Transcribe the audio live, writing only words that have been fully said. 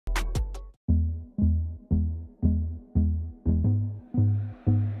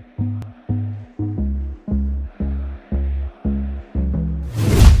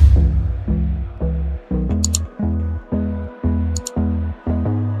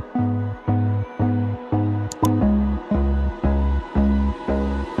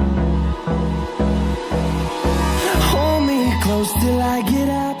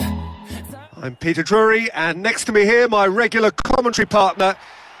Peter Drury, and next to me here, my regular commentary partner,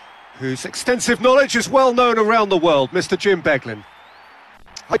 whose extensive knowledge is well known around the world, Mr. Jim Beglin.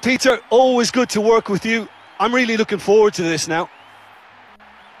 Hi Peter, always good to work with you. I'm really looking forward to this now.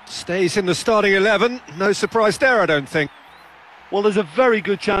 Stays in the starting 11, no surprise there, I don't think. Well, there's a very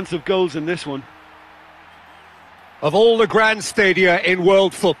good chance of goals in this one. Of all the grand stadia in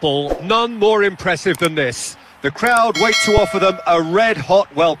world football, none more impressive than this. The crowd wait to offer them a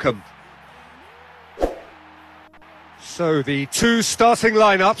red-hot welcome. So the two starting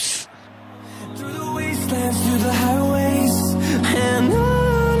lineups. Through the wastelands, through the highways, and on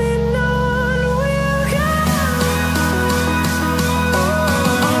we'll go.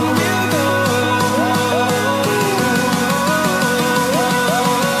 On we'll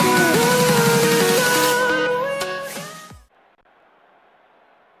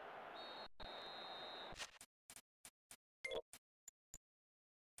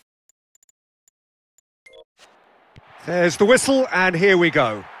There's the whistle, and here we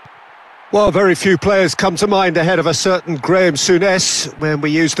go. Well, very few players come to mind ahead of a certain Graham Souness when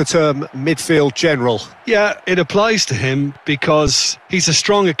we use the term midfield general. Yeah, it applies to him because he's as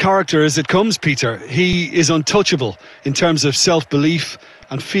strong a character as it comes, Peter. He is untouchable in terms of self-belief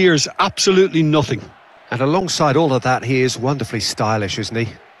and fears absolutely nothing. And alongside all of that, he is wonderfully stylish, isn't he?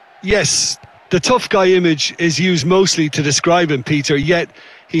 Yes, the tough guy image is used mostly to describe him, Peter, yet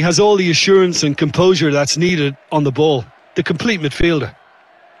he has all the assurance and composure that's needed on the ball. The complete midfielder.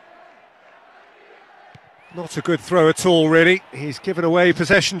 Not a good throw at all, really. He's given away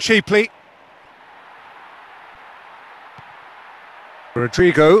possession cheaply.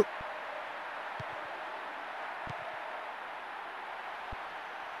 Rodrigo.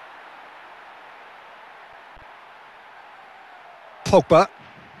 Pogba.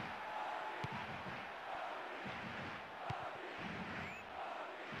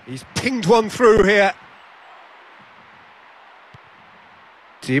 He's pinged one through here.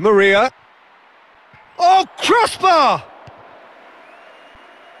 Di Maria. Oh, crossbar!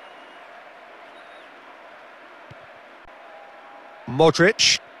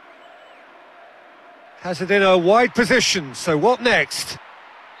 Modric. Has it in a wide position, so what next?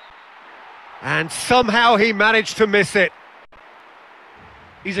 And somehow he managed to miss it.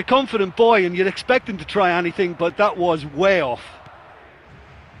 He's a confident boy and you'd expect him to try anything, but that was way off.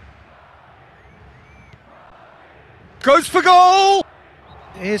 Goes for goal!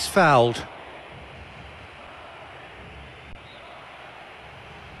 Is fouled.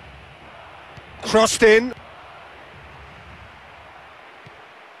 Crossed in.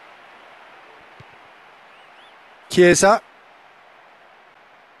 Chiesa.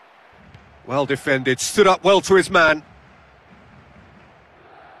 Well defended, stood up well to his man.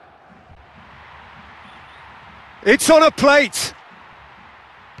 It's on a plate.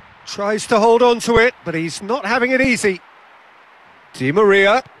 Tries to hold on to it, but he's not having it easy. Di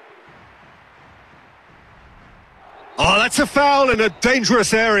Maria. Oh, that's a foul in a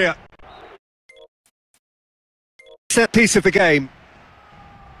dangerous area. Set piece of the game.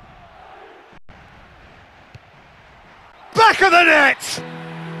 Back of the net!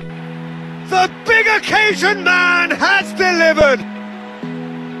 The big occasion man has delivered!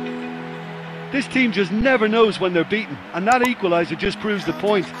 This team just never knows when they're beaten, and that equaliser just proves the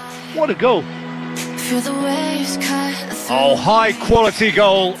point. What a goal. Oh, high quality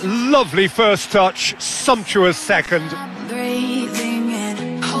goal, lovely first touch, sumptuous second. breathing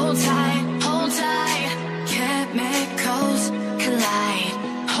in. Hold tight, chemicals collide.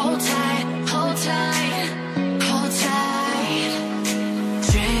 Hold tight, hold tight, hold tight.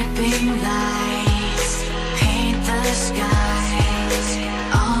 Dripping lights paint the skies,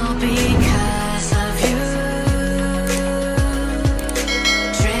 all because of you.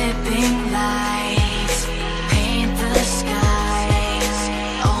 Dripping lights paint the skies,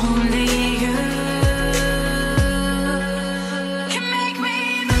 only you can make me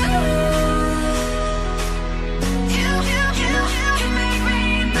move. You can make me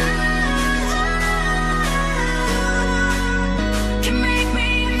move. Can make me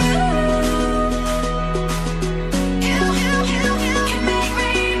move.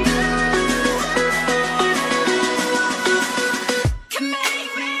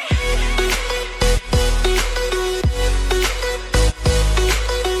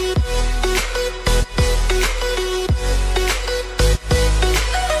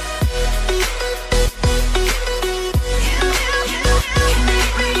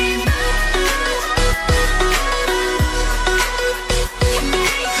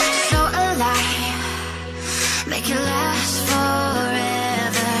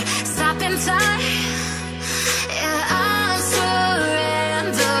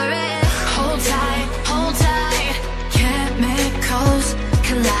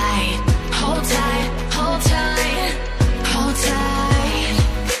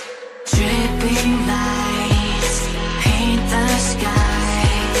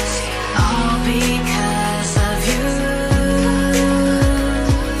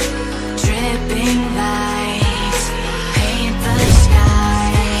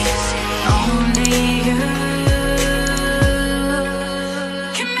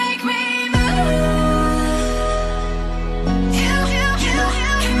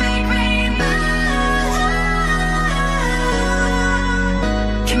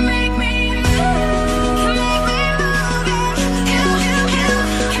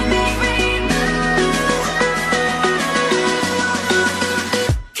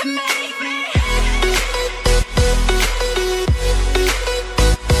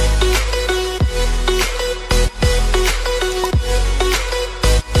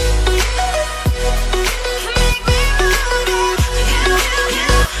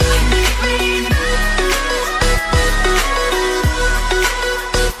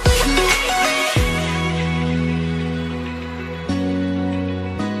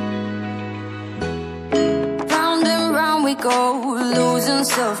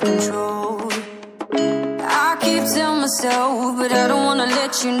 self-control. I keep telling myself, but I don't wanna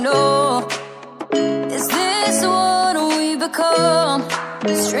let you know. Is this what we become?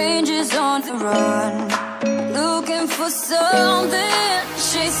 Strangers on the run, looking for something,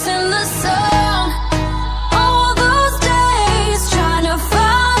 chasing the sun. All those days trying to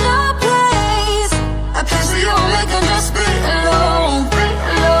find a place where you won't make them just be alone,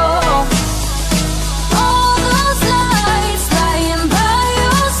 alone. All those nights lying by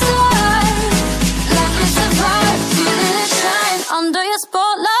your side, like it's a vibe, feeling it shine under your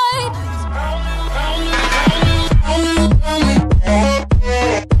spotlight.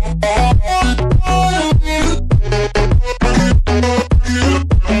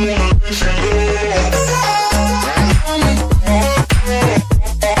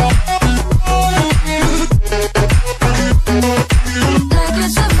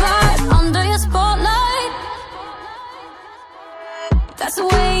 That's the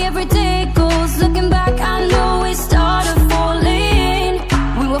way every day goes, looking back